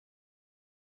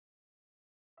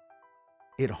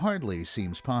It hardly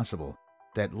seems possible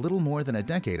that little more than a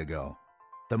decade ago,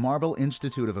 the Marble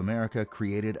Institute of America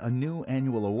created a new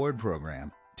annual award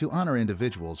program to honor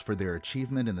individuals for their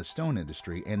achievement in the stone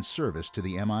industry and service to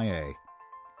the MIA.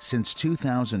 Since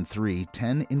 2003,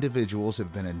 10 individuals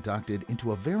have been inducted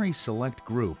into a very select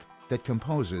group that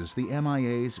composes the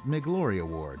MIA's Migliore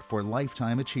Award for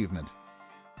Lifetime Achievement.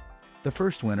 The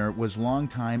first winner was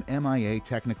longtime MIA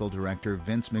Technical Director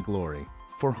Vince Migliore,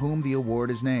 for whom the award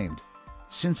is named.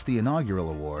 Since the inaugural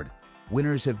award,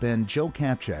 winners have been Joe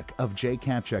Kapchek of J.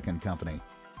 Kapchek & Company,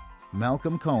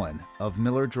 Malcolm Cohen of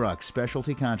Miller Druck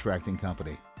Specialty Contracting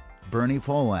Company, Bernie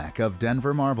Polak of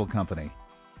Denver Marble Company,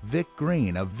 Vic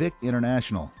Green of Vic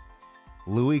International,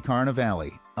 Louis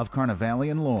Carnevale of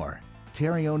Carnevale & Lohr,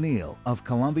 Terry O'Neill of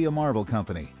Columbia Marble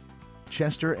Company,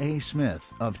 Chester A.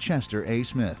 Smith of Chester A.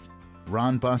 Smith,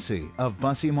 Ron Bussey of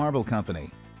Bussey Marble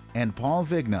Company, and Paul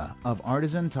Vigna of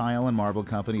Artisan Tile and Marble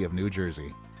Company of New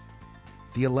Jersey.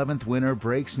 The 11th winner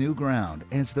breaks new ground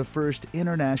as the first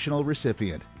international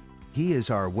recipient. He is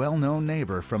our well-known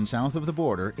neighbor from south of the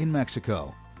border in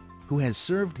Mexico, who has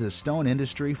served the stone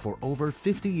industry for over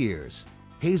 50 years,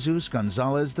 Jesus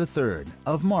Gonzalez III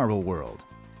of Marble World.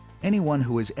 Anyone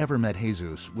who has ever met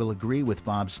Jesus will agree with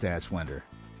Bob Statswender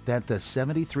that the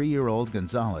 73-year-old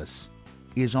Gonzalez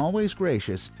is always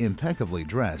gracious, impeccably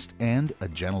dressed, and a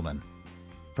gentleman.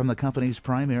 From the company's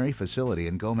primary facility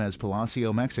in Gomez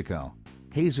Palacio, Mexico,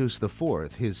 Jesus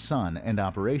IV, his son and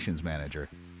operations manager,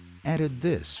 added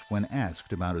this when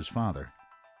asked about his father.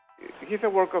 He's a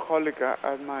workaholic,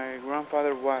 as my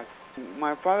grandfather was.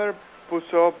 My father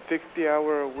puts up 60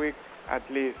 hours a week at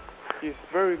least. He's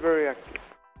very, very active.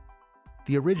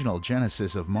 The original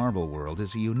genesis of Marble World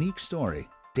is a unique story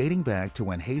dating back to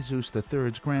when Jesus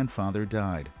III's grandfather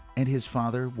died, and his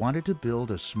father wanted to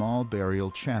build a small burial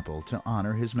chapel to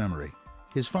honor his memory.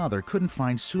 His father couldn't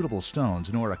find suitable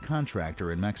stones nor a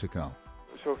contractor in Mexico.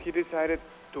 So he decided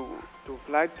to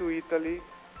fly to Italy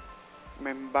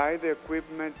and buy the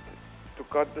equipment to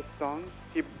cut the stones.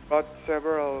 He bought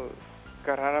several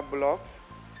Carrara blocks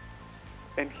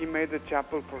and he made the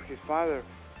chapel for his father.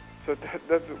 So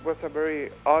that was a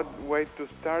very odd way to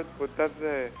start, but that's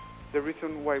the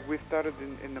reason why we started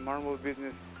in the marble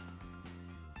business.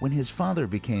 When his father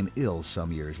became ill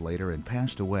some years later and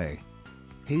passed away,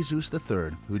 Jesus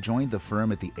III, who joined the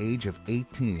firm at the age of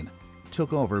 18,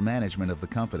 took over management of the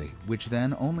company, which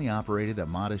then only operated a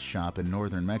modest shop in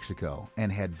northern Mexico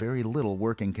and had very little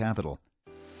working capital.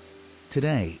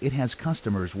 Today, it has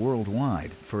customers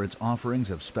worldwide for its offerings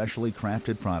of specially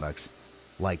crafted products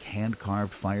like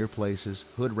hand-carved fireplaces,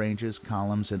 hood ranges,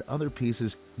 columns, and other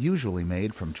pieces usually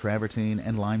made from travertine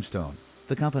and limestone.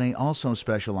 The company also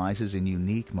specializes in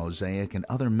unique mosaic and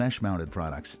other mesh-mounted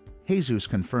products. Jesus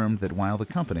confirmed that while the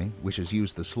company, which has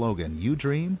used the slogan, "You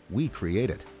dream, we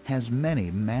create it," has many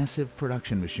massive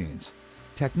production machines,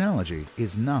 technology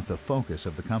is not the focus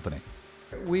of the company.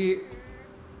 We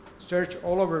search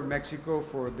all over Mexico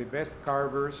for the best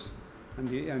carvers and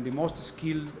the most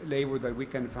skilled labor that we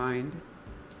can find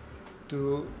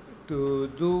to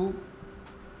do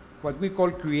what we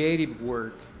call creative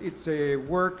work. It's a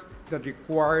work that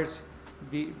requires,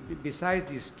 besides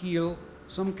the skill,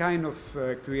 some kind of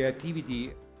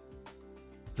creativity.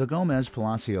 The Gomez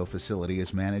Palacio facility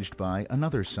is managed by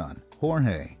another son,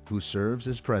 Jorge, who serves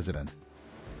as president.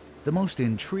 The most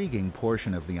intriguing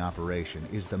portion of the operation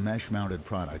is the mesh-mounted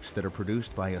products that are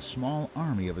produced by a small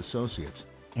army of associates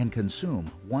and consume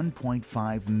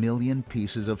 1.5 million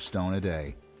pieces of stone a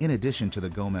day. In addition to the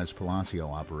Gomez Palacio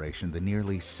operation, the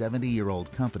nearly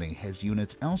 70-year-old company has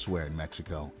units elsewhere in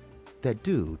Mexico that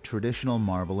do traditional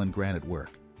marble and granite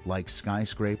work, like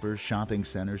skyscrapers, shopping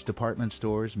centers, department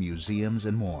stores, museums,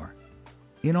 and more.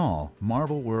 In all,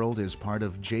 Marble World is part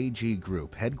of JG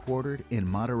Group, headquartered in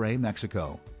Monterrey,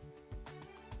 Mexico.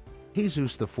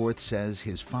 Jesus IV says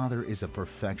his father is a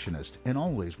perfectionist and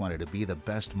always wanted to be the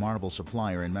best marble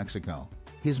supplier in Mexico.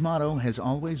 His motto has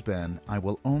always been, "I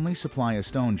will only supply a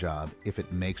stone job if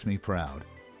it makes me proud."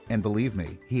 And believe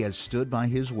me, he has stood by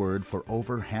his word for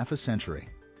over half a century.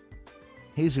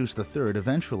 Jesus III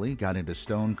eventually got into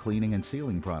stone cleaning and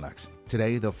sealing products.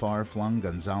 Today, the far-flung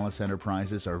Gonzalez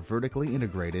enterprises are vertically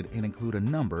integrated and include a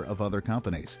number of other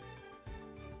companies.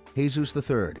 Jesus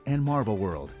III and Marble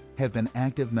World have been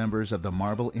active members of the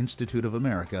Marble Institute of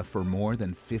America for more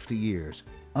than 50 years.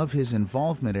 Of his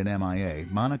involvement in MIA,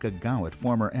 Monica Gowett,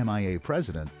 former MIA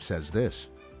president, says this: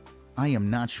 "I am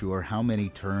not sure how many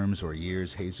terms or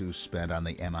years Jesus spent on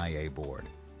the MIA board,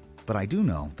 but I do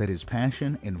know that his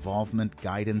passion, involvement,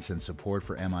 guidance, and support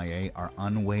for MIA are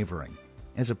unwavering.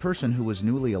 As a person who was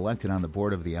newly elected on the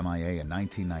board of the MIA in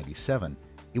 1997,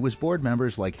 It was board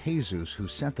members like Jesus who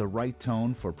set the right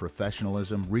tone for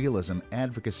professionalism, realism,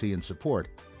 advocacy, and support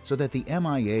so that the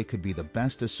MIA could be the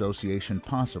best association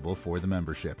possible for the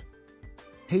membership.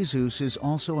 Jesus is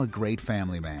also a great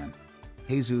family man.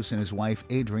 Jesus and his wife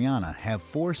Adriana have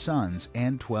 4 sons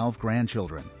and 12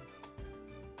 grandchildren.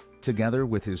 Together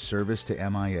with his service to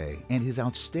MIA and his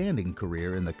outstanding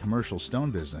career in the commercial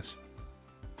stone business,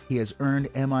 he has earned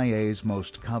MIA's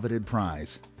most coveted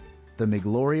prize, the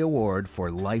Migliore Award for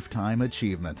Lifetime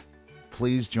Achievement.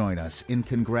 Please join us in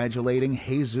congratulating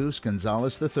Jesus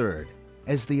Gonzalez III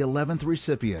as the 11th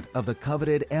recipient of the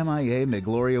coveted MIA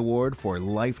Migliore Award for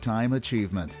Lifetime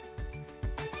Achievement.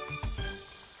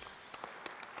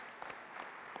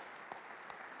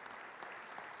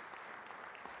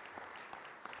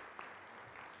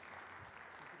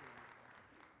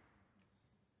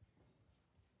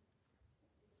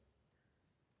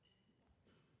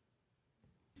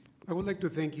 I would like to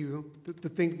thank you, to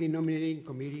thank the nominating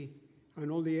committee and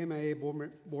all the MIA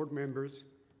board members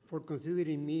for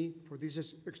considering me for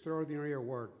this extraordinary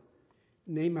award,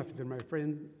 named after my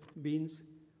friend Vince,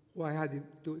 who I had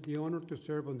the honor to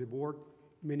serve on the board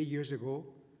many years ago,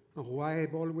 and who I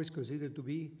have always considered to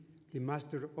be the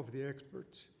master of the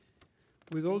experts.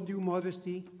 With all due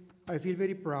modesty, I feel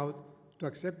very proud to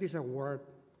accept this award.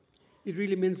 It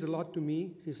really means a lot to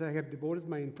me since I have devoted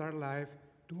my entire life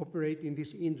to operate in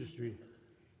this industry.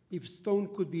 If stone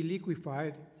could be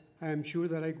liquefied, I am sure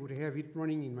that I could have it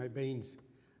running in my veins.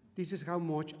 This is how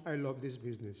much I love this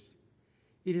business.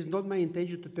 It is not my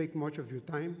intention to take much of your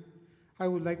time. I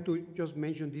would like to just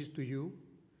mention this to you.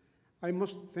 I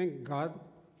must thank God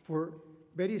for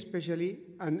very especially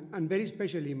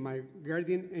my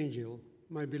guardian angel,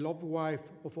 my beloved wife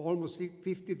of almost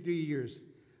 53 years,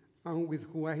 and with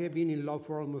whom I have been in love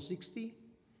for almost 60.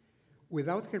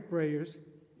 Without her prayers,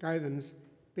 guidance,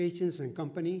 patience, and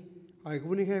company, I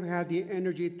wouldn't have had the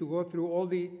energy to go through all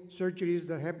the surgeries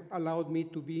that have allowed me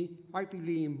to be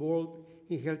actively involved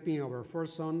in helping our 4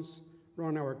 sons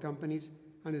run our companies,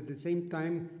 and at the same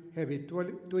time have a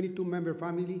 22-member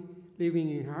family living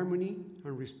in harmony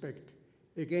and respect.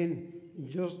 Again, in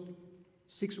just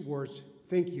 6 words,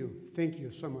 thank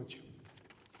you so much.